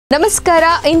ನಮಸ್ಕಾರ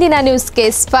ಇಂದಿನ ನ್ಯೂಸ್ಗೆ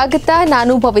ಸ್ವಾಗತ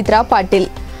ನಾನು ಪವಿತ್ರ ಪಾಟೀಲ್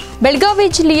ಬೆಳಗಾವಿ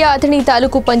ಜಿಲ್ಲೆಯ ಅಥಣಿ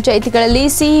ತಾಲೂಕು ಪಂಚಾಯಿತಿಗಳಲ್ಲಿ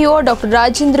ಸಿಇಒ ಡಾಕ್ಟರ್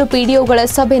ರಾಜೇಂದ್ರ ಪಿಡಿಒಗಳ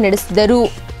ಸಭೆ ನಡೆಸಿದರು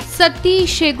ಸತ್ತಿ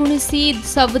ಶೇಗುಣಿಸಿ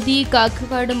ಸವದಿ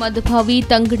ಕಾಕವಾಡ ಮದಭಾವಿ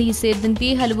ತಂಗಡಿ ಸೇರಿದಂತೆ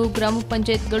ಹಲವು ಗ್ರಾಮ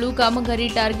ಪಂಚಾಯತ್ಗಳು ಕಾಮಗಾರಿ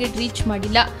ಟಾರ್ಗೆಟ್ ರೀಚ್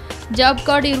ಮಾಡಿಲ್ಲ ಜಾಬ್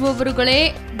ಕಾರ್ಡ್ ಇರುವವರುಗಳೇ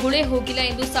ಗುಳೆ ಹೋಗಿಲ್ಲ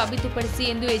ಎಂದು ಸಾಬೀತುಪಡಿಸಿ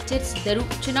ಎಂದು ಎಚ್ಚರಿಸಿದರು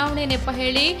ಚುನಾವಣೆ ನೆಪ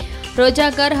ಹೇಳಿ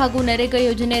ರೋಜಗಾರ್ ಹಾಗೂ ನರೇಗಾ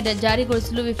ಯೋಜನೆ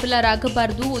ಜಾರಿಗೊಳಿಸಲು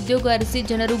ವಿಫಲರಾಗಬಾರದು ಉದ್ಯೋಗ ಅರಸಿ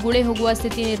ಜನರು ಗುಳೆ ಹೋಗುವ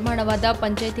ಸ್ಥಿತಿ ನಿರ್ಮಾಣವಾದ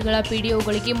ಪಂಚಾಯಿತಿಗಳ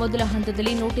ಪಿಡಿಒಗಳಿಗೆ ಮೊದಲ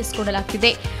ಹಂತದಲ್ಲಿ ನೋಟಿಸ್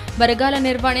ಕೊಡಲಾಗಿದೆ ಬರಗಾಲ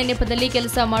ನಿರ್ವಹಣೆ ನೆಪದಲ್ಲಿ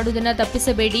ಕೆಲಸ ಮಾಡುವುದನ್ನು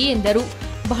ತಪ್ಪಿಸಬೇಡಿ ಎಂದರು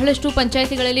ಬಹಳಷ್ಟು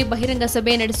ಪಂಚಾಯಿತಿಗಳಲ್ಲಿ ಬಹಿರಂಗ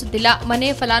ಸಭೆ ನಡೆಸುತ್ತಿಲ್ಲ ಮನೆ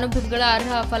ಫಲಾನುಭವಿಗಳ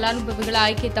ಅರ್ಹ ಫಲಾನುಭವಿಗಳ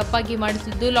ಆಯ್ಕೆ ತಪ್ಪಾಗಿ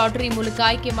ಮಾಡುತ್ತಿದ್ದು ಲಾಟರಿ ಮೂಲಕ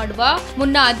ಆಯ್ಕೆ ಮಾಡುವ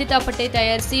ಮುನ್ನ ಆದ್ಯತಾ ಪಟ್ಟಿ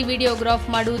ತಯಾರಿಸಿ ವಿಡಿಯೋಗ್ರಾಫ್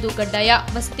ಮಾಡುವುದು ಕಡ್ಡಾಯ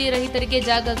ವಸತಿ ರಹಿತರಿಗೆ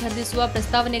ಜಾಗ ಖರೀದಿಸುವ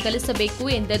ಪ್ರಸ್ತಾವನೆ ಕಲಿಸಬೇಕು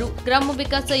ಎಂದರು ಗ್ರಾಮ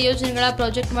ವಿಕಾಸ ಯೋಜನೆಗಳ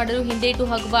ಪ್ರಾಜೆಕ್ಟ್ ಮಾಡಲು ಹಿಂದೇಟು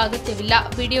ಹಾಕುವ ಅಗತ್ಯವಿಲ್ಲ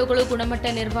ಪಿಡಿಒಗಳು ಗುಣಮಟ್ಟ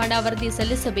ನಿರ್ವಹಣಾ ವರದಿ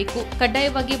ಸಲ್ಲಿಸಬೇಕು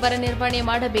ಕಡ್ಡಾಯವಾಗಿ ಬರ ನಿರ್ವಹಣೆ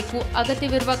ಮಾಡಬೇಕು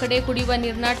ಅಗತ್ಯವಿರುವ ಕಡೆ ಕುಡಿಯುವ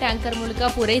ನೀರಿನ ಟ್ಯಾಂಕರ್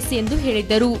ಮೂಲಕ ಪೂರೈಸಿ ಎಂದು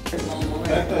ಹೇಳಿದರು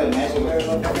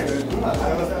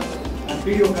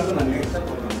ಪಿಡಿಒ ಕರೆದು ನನಗೆ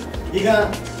ಈಗ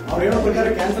ಅವ್ರು ಹೇಳೋ ಪ್ರಕಾರ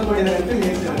ಕ್ಯಾನ್ಸಲ್ ಮಾಡಿದ್ದಾರೆ ಅಂತ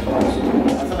ಹೇಳ್ತಾರೆ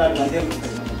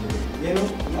ಏನು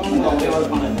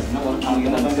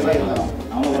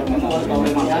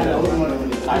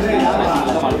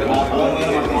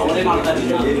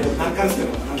ನಾನು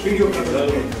ಕರೆಸ್ತೇನೆ ಪಿಡಿಒ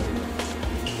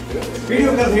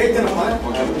ಕರೆದು ಹೇಳ್ತೇನಪ್ಪ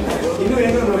ಇನ್ನೂ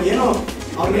ಏನೋ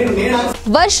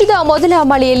ವರ್ಷದ ಮೊದಲ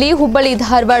ಮಳೆಯಲ್ಲಿ ಹುಬ್ಬಳ್ಳಿ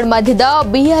ಧಾರವಾಡ ಮಧ್ಯದ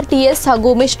ಬಿಆರ್ಟಿಎಸ್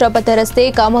ಹಾಗೂ ಮಿಶ್ರ ಪಥ ರಸ್ತೆ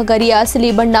ಕಾಮಗಾರಿಯ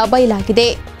ಅಸಲಿ ಬಣ್ಣ ಬಯಲಾಗಿದೆ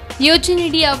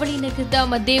ಯೋಜನೆಯಡಿ ಅವಳಿ ನಗರದ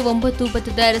ಮಧ್ಯೆ 9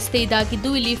 ಪಥದ ರಸ್ತೆ ಇದಾಗಿದ್ದು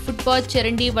ಇಲ್ಲಿ ಫುಟ್ಪಾತ್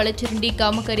ಚರಂಡಿ ಒಳಚರಂಡಿ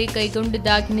ಕಾಮಗಾರಿ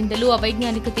ಕೈಗೊಂಡಿದ್ದಾಗಿನಿಂದಲೂ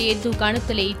ಅವೈಜ್ಞಾನಿಕತೆ ಎದ್ದು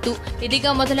ಕಾಣುತ್ತಲೇ ಇತ್ತು ಇದೀಗ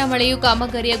ಮೊದಲ ಮಳೆಯು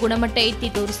ಕಾಮಗಾರಿಯ ಗುಣಮಟ್ಟ ಎತ್ತಿ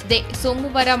ತೋರಿಸಿದೆ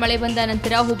ಸೋಮವಾರ ಮಳೆ ಬಂದ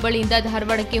ನಂತರ ಹುಬ್ಬಳ್ಳಿಯಿಂದ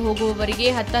ಧಾರವಾಡಕ್ಕೆ ಹೋಗುವವರಿಗೆ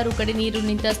 10 ಕಡೆ ನೀರು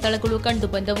ನಿಂತ ಸ್ಥಳಗಳು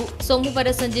ಕಂಡುಬಂದವು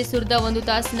ಸೋಮವಾರ ಸಂಜೆ ಸುರಿದ 1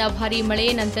 ತಾಸಿನ ಭಾರೀ ಮಳೆ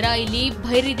ನಂತರ ಇಲ್ಲಿ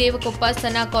ಭೈರಿದೇವಕೊಪ್ಪ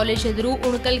ಸನಾ ಕಾಲೇಜ್ ಎದುರು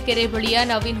ಉಣಕಲ್ ಕೆರೆ ಬಳಿಯ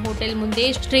ನವೀನ್ ಹೋಟೆಲ್ ಮುಂದೆ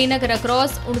ಶ್ರೀನಗರ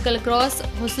ಕ್ರಾಸ್ ಉಣಕಲ್ ಕ್ರಾಸ್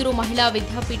ಹೊಸೂರು ಮಹಿಳಾ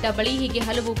ವಿದ್ಯಾಪೀಠ ಬಳಿ ಹೀಗೆ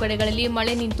ಹಲವು ಕಡೆಗಳಲ್ಲಿ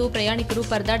ಮಳೆ ನಿಂತು ಪ್ರಯಾಣಿಕರು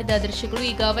ಪರದಾಡಿದ ದೃಶ್ಯಗಳು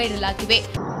ಈಗ ವೈರಲ್ ಆಗಿವೆ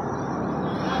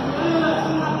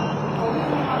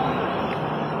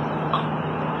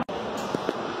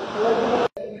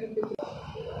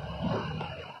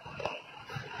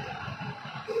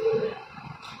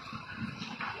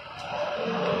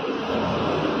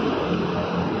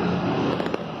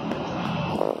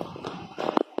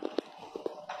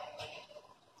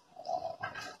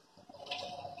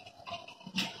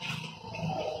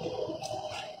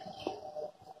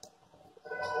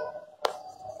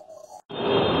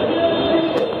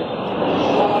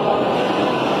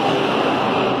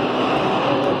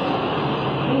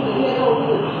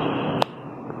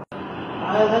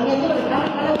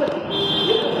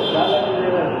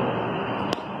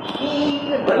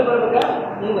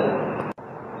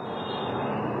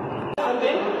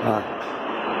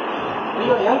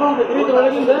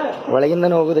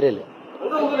ಒಳಗಿಂದನೇ ಹೋಗುದ್ರಿ ಇಲ್ಲಿ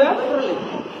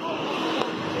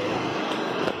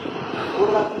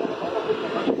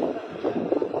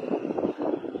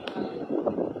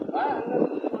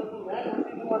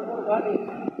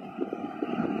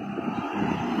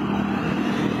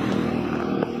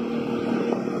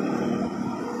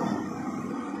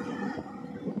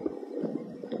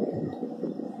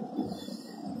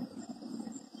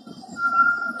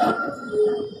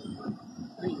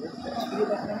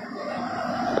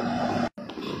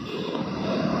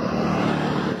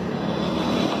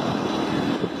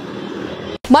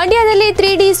ಮಂಡ್ಯದಲ್ಲಿ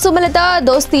 3D ಸುಮಲತಾ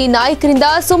ದೋಸ್ತಿ ನಾಯಕರಿಂದ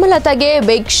ಸುಮಲತಾಗೆ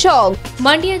ಬಿಗ್ ಶಾಕ್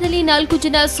ಮಂಡ್ಯದಲ್ಲಿ 4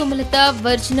 ಜನ ಸುಮಲತಾ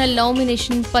ಒರಿಜಿನಲ್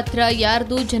ನಾಮಿನೇಷನ್ ಪತ್ರ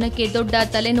ಯಾರ್ದು ಜನಕ್ಕೆ ದೊಡ್ಡ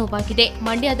ತಲೆನೋವಾಗಿದೆ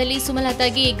ಮಂಡ್ಯದಲ್ಲಿ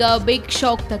ಸುಮಲತಾಗೆ ಈಗ ಬಿಗ್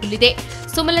ಶಾಕ್ ತಗುಲಿದೆ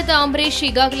ಸುಮಲತಾ ಅಂಬರೀಶ್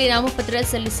ಈಗಾಗಲೇ ನಾಮಪತ್ರ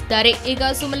ಸಲ್ಲಿಸಿದ್ದಾರೆ ಈಗ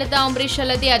ಸುಮಲತಾ ಅಂಬರೀಶ್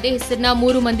ಅಲ್ಲದೆ ಅದೇ ಹೆಸರಿನ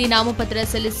 3 ಮಂದಿ ನಾಮಪತ್ರ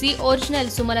ಸಲ್ಲಿಸಿ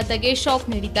ಒರಿಜಿನಲ್ ಸುಮಲತಾಗೆ ಶಾಕ್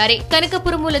ನೀಡಿದ್ದಾರೆ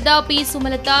ಕನಕಪುರ ಮೂಲದ ಪಿ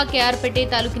ಸುಮಲತಾ ಕೆಆರ್ಪೇಟೆ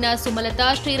ತಾಲೂಕಿನ ಸುಮಲತಾ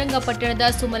ಶ್ರೀರಂಗಪಟ್ಟಣದ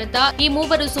ಸುಮಲತಾ ಈ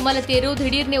ಮೂವರು ಸುಮಲತೆಯರು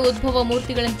ದಿಢೀರ್ನೆ ಉದ್ಭವ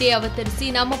ಮೂರ್ತಿಗಳಂತೆ ಅವತರಿಸಿ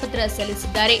ನಾಮಪತ್ರ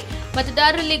ಸಲ್ಲಿಸಿದ್ದಾರೆ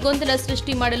ಮತದಾರರಲ್ಲಿ ಗೊಂದಲ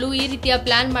ಸೃಷ್ಟಿ ಮಾಡಲು ಈ ರೀತಿಯ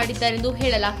ಪ್ಲಾನ್ ಮಾಡಿದ್ದಾರೆಂದು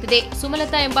ಹೇಳಲಾಗುತ್ತಿದೆ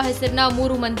ಸುಮಲತಾ ಎಂಬ ಹೆಸರಿನ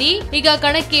 3 ಮಂದಿ ಈಗ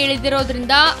ಕಣಕ್ಕೆ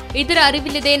ಇಳಿದಿರೋದ್ರಿಂದ ಇದರ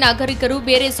ಅರಿವಿಲ್ಲದೆ ನಾಗರಿಕರು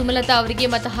ಬೇರೆ ಸುಮಲತಾ ಅವರಿಗೆ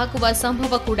ಮತ ಹಾಕುವ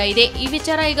ಸಂಭವ ಕೂಡ ಇದೆ ಈ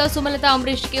ವಿಚಾರ ಈಗ ಸುಮಲತಾ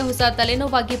ಅಂಬರೀಶ್ಗೆ ಹೊಸ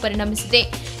ತಲೆನೋವಾಗಿ ಪರಿಣಮಿಸಿದೆ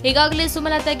ಈಗಾಗಲೇ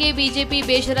ಸುಮಲತಾಗೆ ಬಿಜೆಪಿ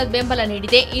ಬೇಷರತ್ ಬೆಂಬಲ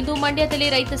ನೀಡಿದೆ ಇಂದು ಮಂಡ್ಯದಲ್ಲಿ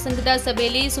ರೈತ ಸಂಘದ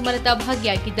ಸಭೆಯಲ್ಲಿ ಸುಮಲತಾ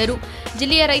ಭಾಗಿಯಾಗಿದ್ದರು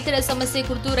ಜಿಲ್ಲೆಯ ರೈತರ ಸಮಸ್ಯೆ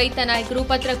ಕುರಿತು ರೈತ ನಾಯಕರು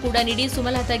ಪತ್ರ ಕೂಡ ನೀಡಿ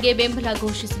ಸುಮಲತಾಗೆ ಬೆಂಬಲ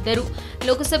ಘೋಷಿಸಿದರು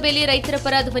ಲೋಕಸಭೆಯಲ್ಲಿ ರೈತರ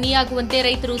ಪರ ಧ್ವನಿಯಾಗುವಂತೆ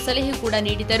ರೈತರು ಸಲಹೆ ಕೂಡ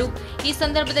ನೀಡಿದರು ಈ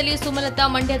ಸಂದರ್ಭದಲ್ಲಿ ಸುಮಲತಾ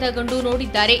ಮಂಡ್ಯದ ಗಂಡು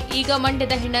ನೋಡಿದ್ದಾರೆ ಈಗ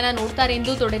ಮಂಡ್ಯದ ಹೆಣ್ಣನ್ನ ನೋಡ್ತಾರೆ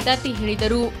ಎಂದು ತೊಡೆತಟ್ಟಿ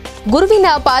ಹೇಳಿದರು ಗುರುವಿನ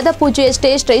ಪಾದಪೂಜೆಯಷ್ಟೇ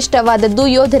ಶ್ರೇಷ್ಠವಾದದ್ದು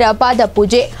ಯೋಧರ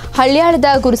ಪಾದಪೂಜೆ. ಹಳ್ಯಾಳದ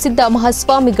ಗುರುಸಿದ್ದ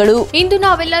ಮಹಾಸ್ವಾಮಿಗಳು. ಇಂದು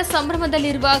ನಾವೆಲ್ಲ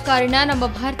ಸಂಭ್ರಮದಲ್ಲಿರುವ ಕಾರಣ ನಮ್ಮ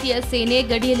ಭಾರತೀಯ ಸೇನೆ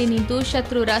ಗಡಿಯಲ್ಲಿ ನಿಂತು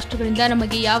ಶತ್ರು ರಾಷ್ಟ್ರಗಳಿಂದ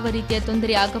ನಮಗೆ ಯಾವ ರೀತಿಯ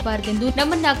ತೊಂದರೆ ಆಗಬಾರದೆಂದು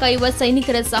ನಮ್ಮನ್ನ ಕಾಯುವ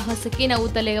ಸೈನಿಕರ ಸಾಹಸಕ್ಕೆ ನಾವು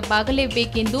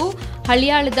ತಲೆಬಾಗಲೇಬೇಕೆಂದು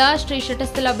ಹಳ್ಯಾಳದ ಶ್ರೀ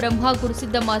ಶಟಸ್ಥಲ ಬ್ರಹ್ಮ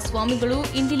ಗುರುಸಿದ್ದಮ್ಮ ಸ್ವಾಮಿಗಳು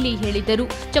ಇಂದಿಲ್ಲಿ ಹೇಳಿದರು.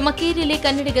 ಚಮಕೇರಿಯಲ್ಲಿ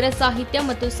ಕನ್ನಡಿಗರ ಸಾಹಿತ್ಯ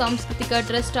ಮತ್ತು ಸಾಂಸ್ಕೃತಿಕ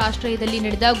ಟ್ರಸ್ಟ್ ಆಶ್ರಯದಲ್ಲಿ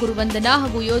ನಡೆದ ಗುರುವಂದನಾ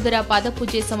ಹಾಗೂ ಯೋಧರ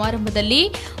ಪಾದಪೂಜೆ ಸಮಾರಂಭದಲ್ಲಿ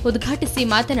ಉದ್ಘಾಟಿಸಿ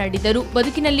ಮಾತನಾಡಿದರು.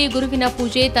 ಬದುಕಿನಲ್ಲಿ ಗುರುವಿನ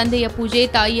ಪೂಜೆ, ತಂದೆಯ ಪೂಜೆ,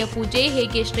 ತಾಯಿಯ ಪೂಜೆ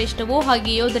ಹೇಗೆ ಶ್ರೇಷ್ಠವೋ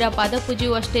ಹಾಗೆ ಯೋಧರ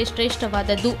ಪಾದಪೂಜೆಯೂ ಅಷ್ಟೇ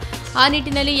ಶ್ರೇಷ್ಠವಾದದ್ದು. ಆ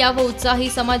ನಿಟ್ಟಿನಲ್ಲಿ ಯಾವ ಉತ್ಸಾಹಿ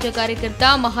ಸಮಾಜ ಕಾರ್ಯಕರ್ತ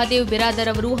ಮಹಾದೇವ್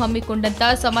ಬಿರಾದರ್ ಅವರು ಹಮ್ಮಿಕೊಂಡಂತ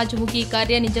ಸಮಾಜಮುಖಿ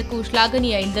ಕಾರ್ಯ ನಿಜಕ್ಕೂ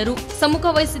ಶ್ಲಾಘನೀಯ ಎಂದರು. ಸಮ್ಮುಖ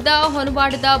ವಹಿಸಿದ್ದ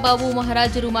ಹೊನವಾಡದ ಬಾಬು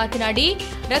ಮಹಾರಾಜರು ಮಾತನಾಡಿ,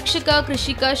 ರಕ್ಷಕ,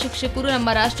 ಕೃಷಿಕ, ಶಿಕ್ಷಕರು ನಮ್ಮ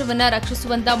ರಾಷ್ಟ್ರವನ್ನ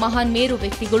ರಕ್ಷಿಸುವಂತ ಮಹಾನ್ ಮೇರು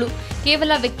ವ್ಯಕ್ತಿಗಳು.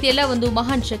 ಕೇವಲ ವ್ಯಕ್ತಿಯಲ್ಲ, ಒಂದು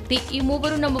ಮಹಾನ್ ಶಕ್ತಿ. ಈ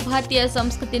ಮೂವರು ನಮ್ಮ ಭಾರತೀಯ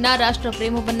ಸಂಸ್ಕೃತಿನ, ರಾಷ್ಟ್ರ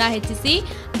ಪ್ರೇಮವನ್ನ ಹೆಚ್ಚಿಸಿ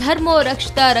ಧರ್ಮೋ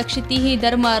ರಕ್ಷಿತ ರಕ್ಷಿತಿ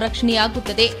ಧರ್ಮ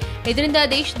ರಕ್ಷಣೆಯಾಗುತ್ತದೆ. ಇದರಿಂದ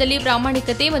ದೇಶದಲ್ಲಿ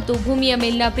ಪ್ರಾಮಾಣಿಕತೆ ಮತ್ತು ಭೂಮಿಯ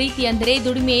ಮೇಲಿನ ಪ್ರೀತಿ ಅಂದರೆ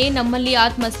ದುಡಿಮೆಯೇ ನಮ್ಮಲ್ಲಿ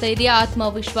ಆತ್ಮಸ್ಥೈರ್ಯ,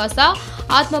 ಆತ್ಮವಿಶ್ವಾಸ,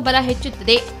 ಆತ್ಮಬಲ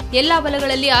ಹೆಚ್ಚುತ್ತದೆ. ಎಲ್ಲಾ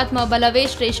ಬಲಗಳಲ್ಲಿ ಆತ್ಮಬಲವೇ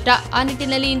ಶ್ರೇಷ್ಠ. ಆ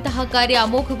ನಿಟ್ಟಿನಲ್ಲಿ ಇಂತಹ ಕಾರ್ಯ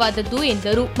ಅಮೋಘವಾದದ್ದು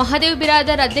ಎಂದರು. ಮಹಾದೇವ್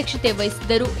ಬಿರಾದರ್ ಅಧ್ಯಕ್ಷತೆ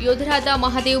ವಹಿಸಿದ್ದರು. ಯೋಧರಾದ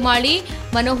ಮಹಾದೇವ್ ಮಾಳಿ,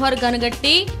 ಮನೋಹರ್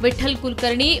ಗನಗಟ್ಟಿ, ವಿಠಲ್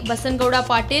ಕುಲಕರ್ಣಿ, ಬಸನಗೌಡ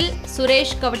ಪಾಟೀಲ್,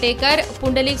 ಸುರೇಶ್ ಕವಟೇಕರ್,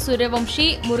 ಪುಂಡಲಿಕ್ ಸೂರ್ಯವಂಶಿ,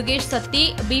 ಮುರುಗೇಶ್ ಸತ್ತಿ,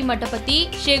 ಬಿ ಮಠಪತಿ,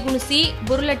 ಶೇಗುಣಸಿ,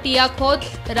 ಬುರುಲಟ್ಟಿಯ ಖೋತ್,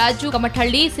 ರಾಜು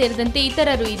ಕಮಠಳ್ಳಿ ಸೇರಿದಂತೆ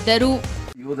ಇತರರು ಇದ್ದರು.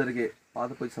 ಯೋಧರಿಗೆ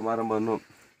ಪಾದಪೂಜೆ ಸಮಾರಂಭವನ್ನು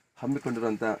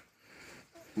ಹಮ್ಮಿಕೊಂಡಿರುವಂಥ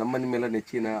ನಮ್ಮ ನಿಮ್ಮೆಲ್ಲ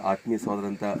ನೆಚ್ಚಿನ ಆತ್ಮೀಯ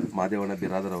ಸಹೋದರಂಥ ಮಾದೇವಣ್ಣ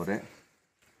ಬಿರಾದರ್ ಅವರೇ,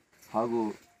 ಹಾಗೂ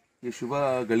ಈ ಶುಭ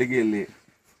ಗಳಿಗೆಯಲ್ಲಿ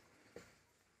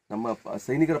ನಮ್ಮ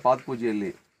ಸೈನಿಕರ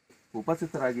ಪಾದಪೂಜೆಯಲ್ಲಿ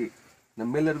ಉಪಸ್ಥಿತರಾಗಿ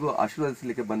ನಮ್ಮೆಲ್ಲರಿಗೂ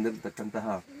ಆಶೀರ್ವದಿಸಲಿಕ್ಕೆ ಬಂದಿರತಕ್ಕಂತಹ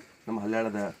ನಮ್ಮ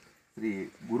ಹಳ್ಯಾಳದ ಶ್ರೀ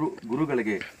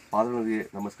ಗುರುಗಳಿಗೆ ಪಾದಗಳಿಗೆ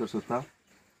ನಮಸ್ಕರಿಸುತ್ತಾ,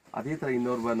 ಅದೇ ಥರ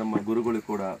ಇನ್ನೋರ್ವ ನಮ್ಮ ಗುರುಗಳು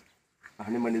ಕೂಡ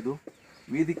ಹಣಿಮಣಿದು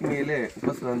ವೇದಿಕೆ ಮೇಲೆ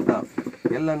ಉಪಸ್ಥಿತರಂಥ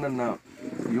ಎಲ್ಲ ನನ್ನ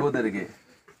ಯೋಧರಿಗೆ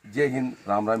ಜೈ ಹಿಂದ್,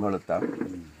 ರಾಮ್ ರಾಮ್ ಹೇಳುತ್ತಾ,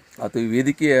 ಅಥವಾ ಈ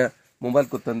ವೇದಿಕೆಯ ಮುಂಬಾಲ್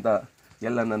ಕೂತಂಥ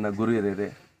ಎಲ್ಲ ನನ್ನ ಗುರು ಹಿರಿಯರೇ,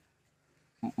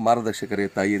 ಮಾರ್ಗದರ್ಶಕರೇ,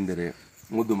 ತಾಯಿಯಂದಿರೇ,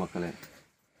 ಮುದ್ದು ಮಕ್ಕಳೇ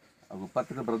ಹಾಗೂ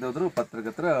ಪತ್ರಿಕೆ ಬರೆದೋದ್ರು,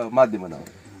 ಪತ್ರಕರ್ತರ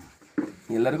ಮಾಧ್ಯಮದವರು,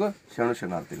 ಎಲ್ಲರಿಗೂ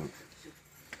ಶರಣಾರ್ಥಿಗಳು.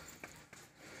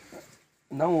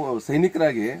 ನಾವು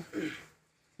ಸೈನಿಕರಾಗಿ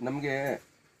ನಮಗೆ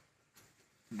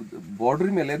ಬಾರ್ಡ್ರ್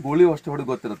ಮೇಲೆ ಗೋಲಿ ಅಷ್ಟು ಹೊಡೆದು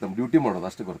ಗೊತ್ತಿರುತ್ತೆ, ನಮ್ಮ ಡ್ಯೂಟಿ ಮಾಡೋದು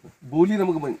ಅಷ್ಟೇ ಗೊತ್ತು. ಗೋಲಿ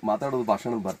ನಮಗೆ ಮಾತಾಡೋದು,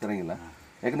 ಭಾಷಣ ಬರ್ತಿರಂಗಿಲ್ಲ.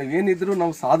 ಯಾಕೆ ನಾವು ಏನಿದ್ರು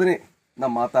ನಾವು ಸಾಧನೆ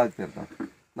ನಮ್ಮ ಮಾತಾಡ್ತಿರ್ತಾವೆ.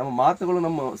 ನಮ್ಮ ಮಾತುಗಳು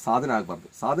ನಮ್ಮ ಸಾಧನೆ ಆಗಬಾರ್ದು,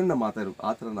 ಸಾಧನೆ ನಮ್ಮ ಮಾತಾಡಬೇಕು.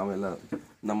 ಆ ಥರ ನಾವೆಲ್ಲ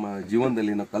ನಮ್ಮ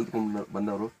ಜೀವನದಲ್ಲಿ ನಾವು ಕಲ್ತ್ಕೊಂಡು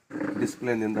ಬಂದವರು,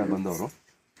 ಡಿಸಿಪ್ಲಿನಿಂದ ಬಂದವರು.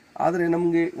 ಆದರೆ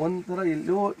ನಮಗೆ ಒಂಥರ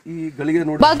ಎಲ್ಲೋ ಈ ಗಳಿಗೆ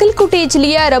ನೋಡಿ. ಬಾಗಲಕೋಟೆ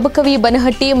ಜಿಲ್ಲೆಯ ರಬಕವಿ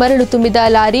ಬನಹಟ್ಟಿ ಮರಳು ತುಂಬಿದ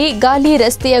ಲಾರಿ ಗಾಲಿ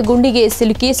ರಸ್ತೆಯ ಗುಂಡಿಗೆ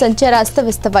ಸಿಲುಕಿ ಸಂಚಾರ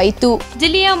ಅಸ್ತವ್ಯಸ್ತವಾಯಿತು.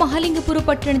 ಜಿಲ್ಲೆಯ ಮಹಾಲಿಂಗಪುರ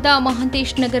ಪಟ್ಟಣದ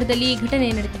ಮಹಾಂತೇಶ್ ನಗರದಲ್ಲಿ ಘಟನೆ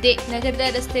ನಡೆದಿದೆ. ನಗರದ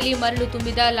ರಸ್ತೆಯಲ್ಲಿ ಮರಳು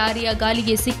ತುಂಬಿದ ಲಾರಿಯ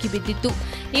ಗಾಲಿಗೆ ಸಿಕ್ಕಿ ಬಿದ್ದಿತ್ತು.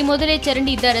 ಈ ಮೊದಲೇ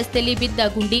ಚರಂಡಿ ಇದ್ದ ರಸ್ತೆಯಲ್ಲಿ ಬಿದ್ದ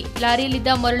ಗುಂಡಿ.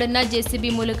 ಲಾರಿಯಲ್ಲಿದ್ದ ಮರಳನ್ನ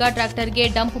ಜೆಸಿಬಿ ಮೂಲಕ ಟ್ರಾಕ್ಟರ್ಗೆ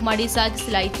ಡಂಪ್ ಮಾಡಿ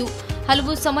ಸಾಗಿಸಲಾಯಿತು.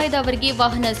 ಹಲವು ಸಮಯದವರೆಗೆ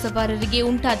ವಾಹನ ಸವಾರರಿಗೆ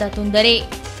ಉಂಟಾದ ತೊಂದರೆ.